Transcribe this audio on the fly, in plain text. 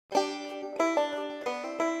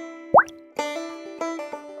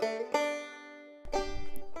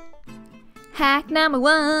Hack number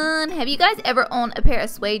 1. Have you guys ever owned a pair of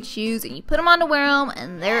suede shoes and you put them on to wear them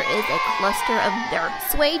and there is a cluster of dirt?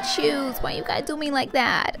 Suede shoes, why you guys do me like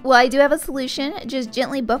that? Well, I do have a solution. Just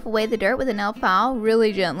gently buff away the dirt with a nail file,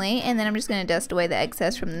 really gently, and then I'm just going to dust away the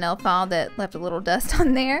excess from the nail file that left a little dust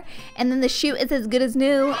on there, and then the shoe is as good as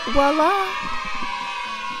new. Voila!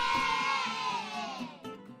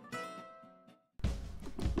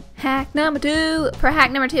 Hack number 2. For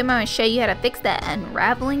hack number 2, I'm going to show you how to fix that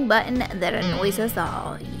unraveling button that annoys us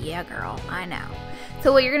all. Yeah, girl, I know.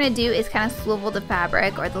 So what you're going to do is kind of swivel the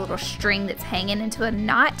fabric or the little string that's hanging into a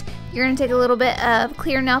knot. You're going to take a little bit of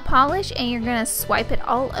clear nail polish and you're going to swipe it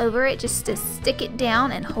all over it just to stick it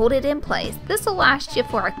down and hold it in place. This will last you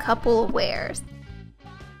for a couple of wears.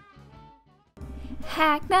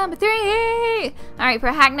 Hack number 3! Alright, for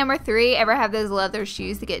hack number 3, ever have those leather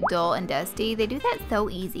shoes that get dull and dusty? They do that so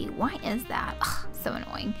easy. Why is that? Ugh, so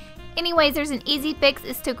annoying. Anyways, there's an easy fix.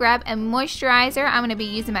 Is to grab a moisturizer. I'm going to be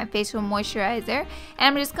using my facial moisturizer. And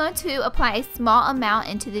I'm just going to apply a small amount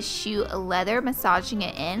into the shoe leather, massaging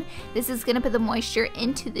it in. This is going to put the moisture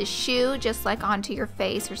into the shoe, just like onto your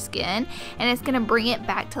face or skin. And it's going to bring it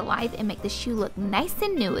back to life and make the shoe look nice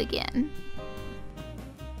and new again.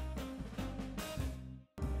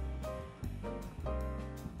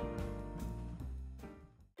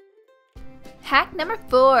 Hack number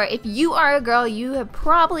 4. If you are a girl, you have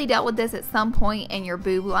probably dealt with this at some point in your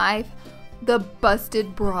boob life. The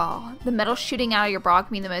busted bra. The metal shooting out of your bra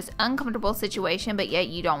can be the most uncomfortable situation, but yet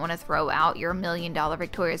you don't want to throw out your $1 million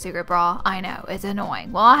Victoria's Secret bra. I know, it's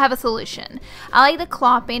annoying. Well, I have a solution. I like the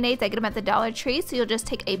cloth band-aids. I get them at the Dollar Tree, so you'll just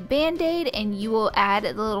take a band-aid and you will add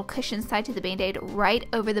the little cushion side to the band-aid right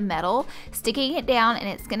over the metal, sticking it down, and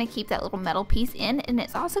it's going to keep that little metal piece in, and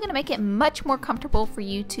it's also going to make it much more comfortable for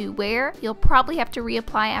you to wear. You'll probably have to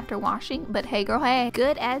reapply after washing, but hey girl, hey,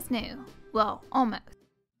 good as new. Well, almost.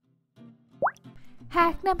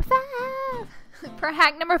 Hack number 5. For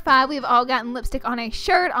hack number 5, we've all gotten lipstick on a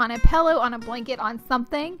shirt, on a pillow, on a blanket, on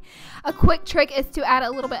something. A quick trick is to add a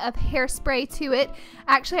little bit of hairspray to it.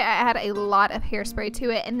 Actually, I add a lot of hairspray to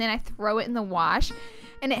it and then I throw it in the wash.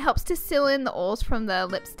 And it helps to seal in the oils from the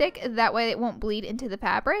lipstick. That way it won't bleed into the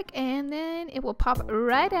fabric. And then it will pop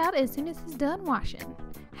right out as soon as it's done washing.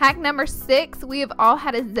 Hack number 6, we have all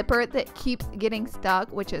had a zipper that keeps getting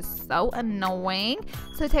stuck, which is so annoying.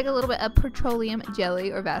 So take a little bit of petroleum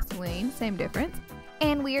jelly or Vaseline, same difference.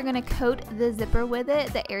 And we are going to coat the zipper with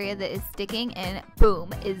it, the area that is sticking, and boom,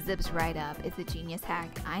 it zips right up. It's a genius hack,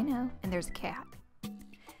 I know, and there's a cat.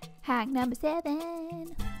 Hack number 7.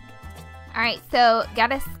 Alright, so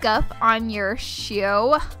got a scuff on your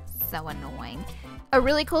shoe. So annoying. A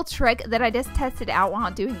really cool trick that I just tested out while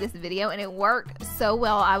doing this video, and it worked so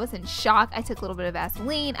well. I was in shock. I took a little bit of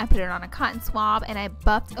Vaseline, I put it on a cotton swab, and I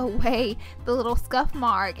buffed away the little scuff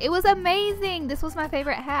mark. It was amazing. This was my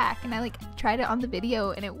favorite hack, and I tried it on the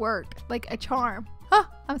video, and it worked like a charm. Huh,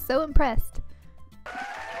 I'm so impressed.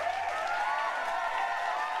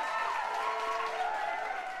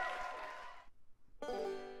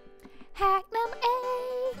 Hack number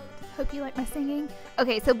 8. Hope you like my singing.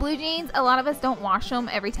 Okay, so blue jeans, a lot of us don't wash them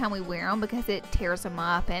every time we wear them because it tears them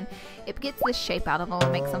up and it gets the shape out of them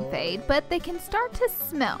and makes them fade, but they can start to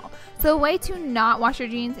smell. So a way to not wash your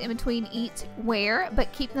jeans in between each wear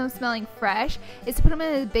but keep them smelling fresh is to put them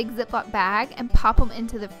in a big Ziploc bag and pop them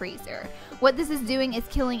into the freezer. What this is doing is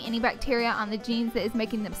killing any bacteria on the jeans that is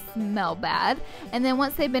making them smell bad. And then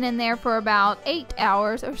once they've been in there for about 8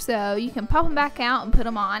 hours or so, you can pop them back out and put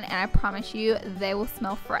them on, and I promise you they will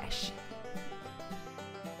smell fresh.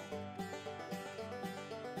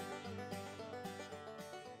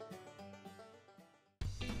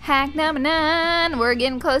 Hack number 9. We're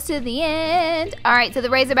getting close to the end. Alright, so the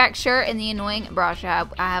razorback shirt and the annoying bra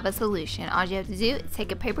strap, I have a solution. All you have to do is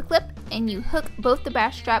take a paper clip and you hook both the bra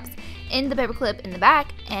straps in the paper clip in the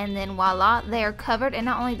back, and then voila, they are covered. And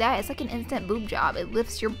not only that, it's like an instant boob job. It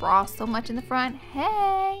lifts your bra so much in the front.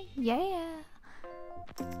 Hey, yeah.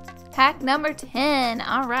 Hack number 10.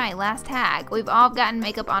 Alright, last hack. We've all gotten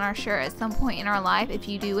makeup on our shirt at some point in our life if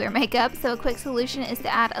you do wear makeup. So a quick solution is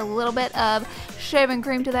to add a little bit of shaving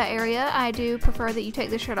cream to that area. I do prefer that you take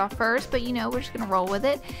the shirt off first, but you know, we're just going to roll with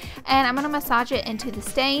it. And I'm going to massage it into the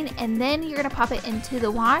stain, and then you're going to pop it into the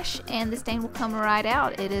wash and the stain will come right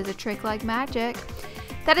out. It is a trick like magic.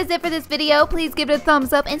 That is it for this video. Please give it a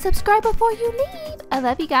thumbs up and subscribe before you leave. I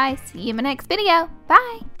love you guys. See you in my next video.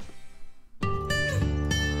 Bye.